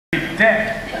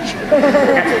Dead.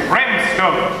 It's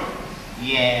brimstone.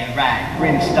 Yeah, right,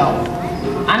 brimstone.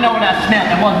 I know what I smelled,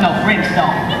 there wasn't no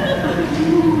brimstone.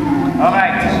 All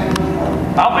right,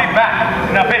 I'll be back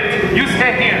in a bit. You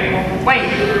stay here. Wait,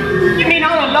 you mean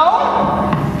all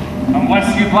alone?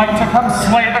 Unless you'd like to come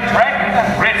slay the dragon and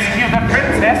rescue the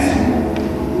princess.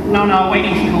 No,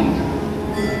 waiting's cool.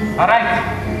 All right,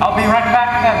 I'll be right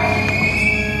back then.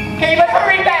 Okay, but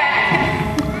hurry back!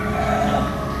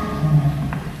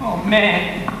 Oh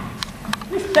man,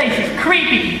 this place is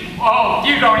creepy. Oh,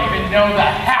 you don't even know the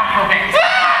half of it.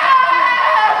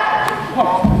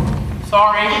 Oh,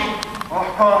 sorry.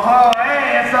 Oh,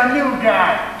 hey, it's a new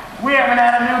guy. We haven't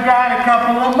had a new guy in a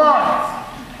couple of months.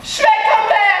 Shrek, come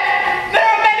back! There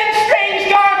are men in strange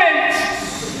garments!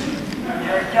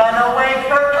 You're gonna wait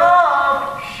for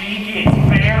Mom. She gets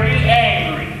very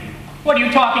angry. What are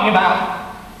you talking about?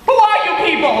 Who are you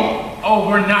people? Oh,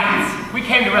 we're knights. We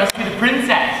came to rescue the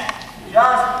princess.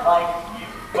 Just like you.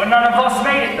 Well, none of us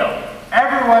made it though.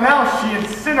 Everyone else she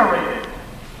incinerated.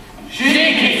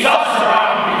 She keeps us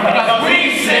around because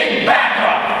we sing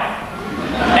backup.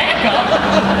 Backup?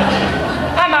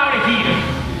 I'm out of here.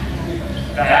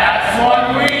 That's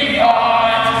what we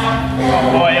thought.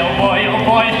 Oh boy, oh boy, oh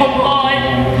boy, oh boy.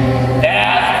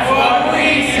 That's what we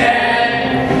said.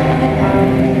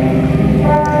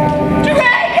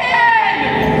 Dragon!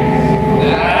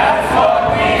 That's what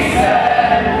we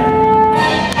said.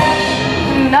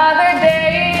 Another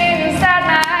day inside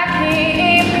my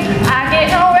keep. I get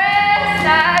no rest, I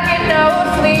get no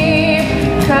sleep.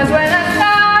 'Cause when I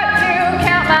start to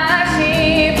count my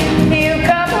sheep, you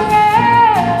come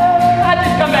around. I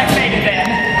just come back later then.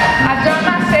 I drum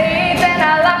my shades and I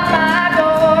lock my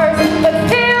doors, but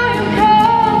still you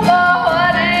come for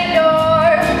what ain't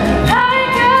yours. I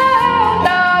go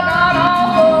dog on all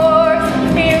fours.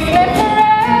 You slip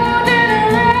around and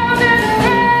around and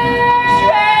around.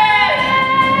 Shrek!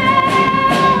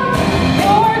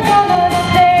 You're gonna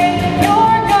stay,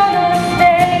 you're gonna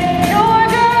stay, you're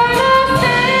gonna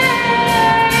stay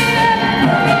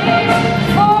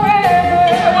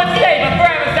forever, What's today? But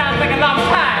forever sounds like a long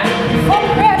time.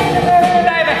 forever.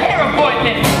 I have a hair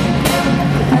appointment.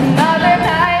 Another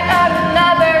night,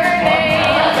 another name.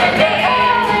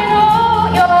 All in all,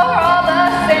 you're all the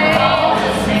same.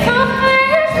 So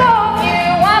please don't you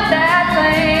want that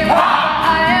flame?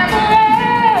 I am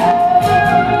around.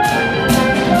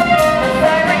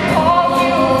 I recall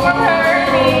you from her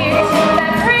knees.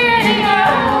 That pretty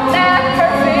girl, that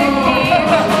perfect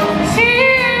piece. She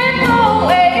is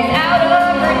always out of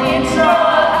reach.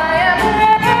 I am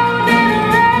around and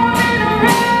around and around.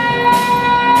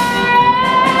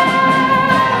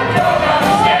 You're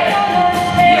gonna stay,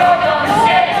 you're gonna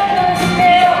stay,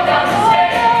 you're gonna stay,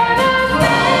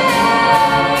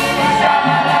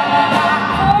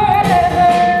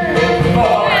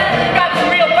 forever. Got some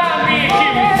real boundary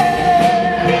issues.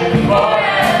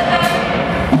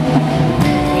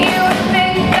 You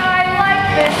think I like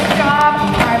this job?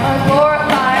 I'm a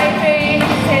glorified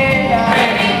babysitter.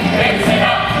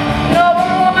 No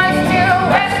one wants to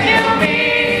rescue me,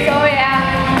 so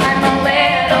yeah, I'm a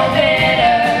little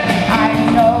bitter. I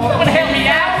know Someone help me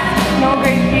out. no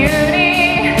great beauty,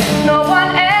 no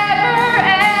one ever,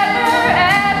 ever,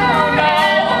 ever, ever loved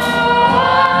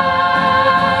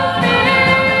me.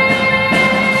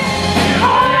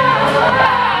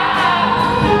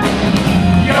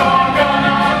 You're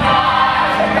gonna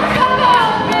die. Come on,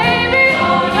 baby,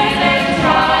 Only they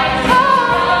try.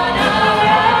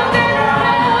 around and around and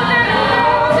around and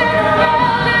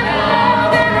around and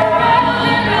around and around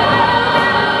and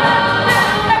around.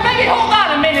 Now, baby, hold on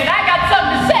a minute. I got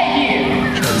something to say here.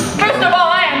 First of all,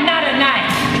 I am not a knight.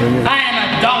 I am a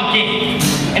donkey.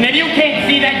 And if you can't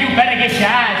see that, you better get your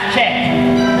eyes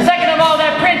checked. Second of all,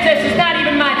 that princess is not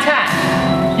even my type.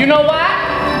 You know why?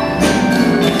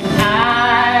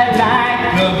 I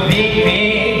like a big,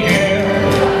 big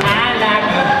girl. I like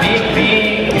a big,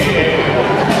 big girl.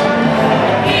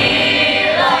 He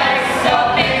likes a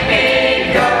big,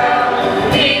 big girl.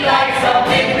 He likes a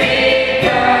big, big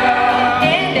girl.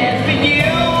 And as for you,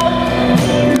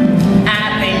 I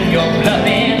think you're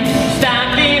bluffing.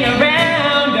 Stop being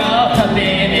around, all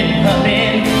puffing and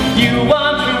puffing. You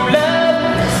want true love?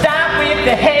 Stop with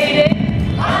the hating.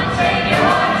 Unchain your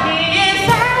heart. He is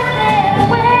Out there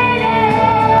waiting.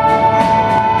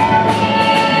 He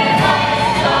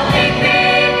likes a big,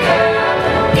 big girl.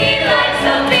 He likes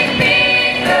a big,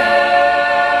 big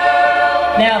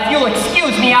girl. Now, if you'll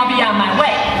excuse me, I'll be on my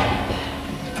way.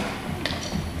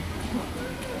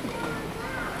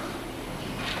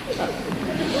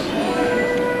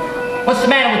 What's the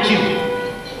matter with you?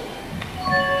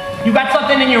 You got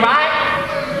something in your eye?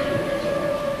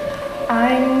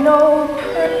 I'm no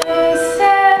princess,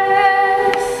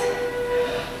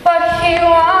 but he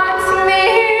wants me.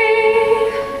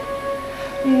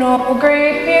 No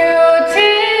great beauty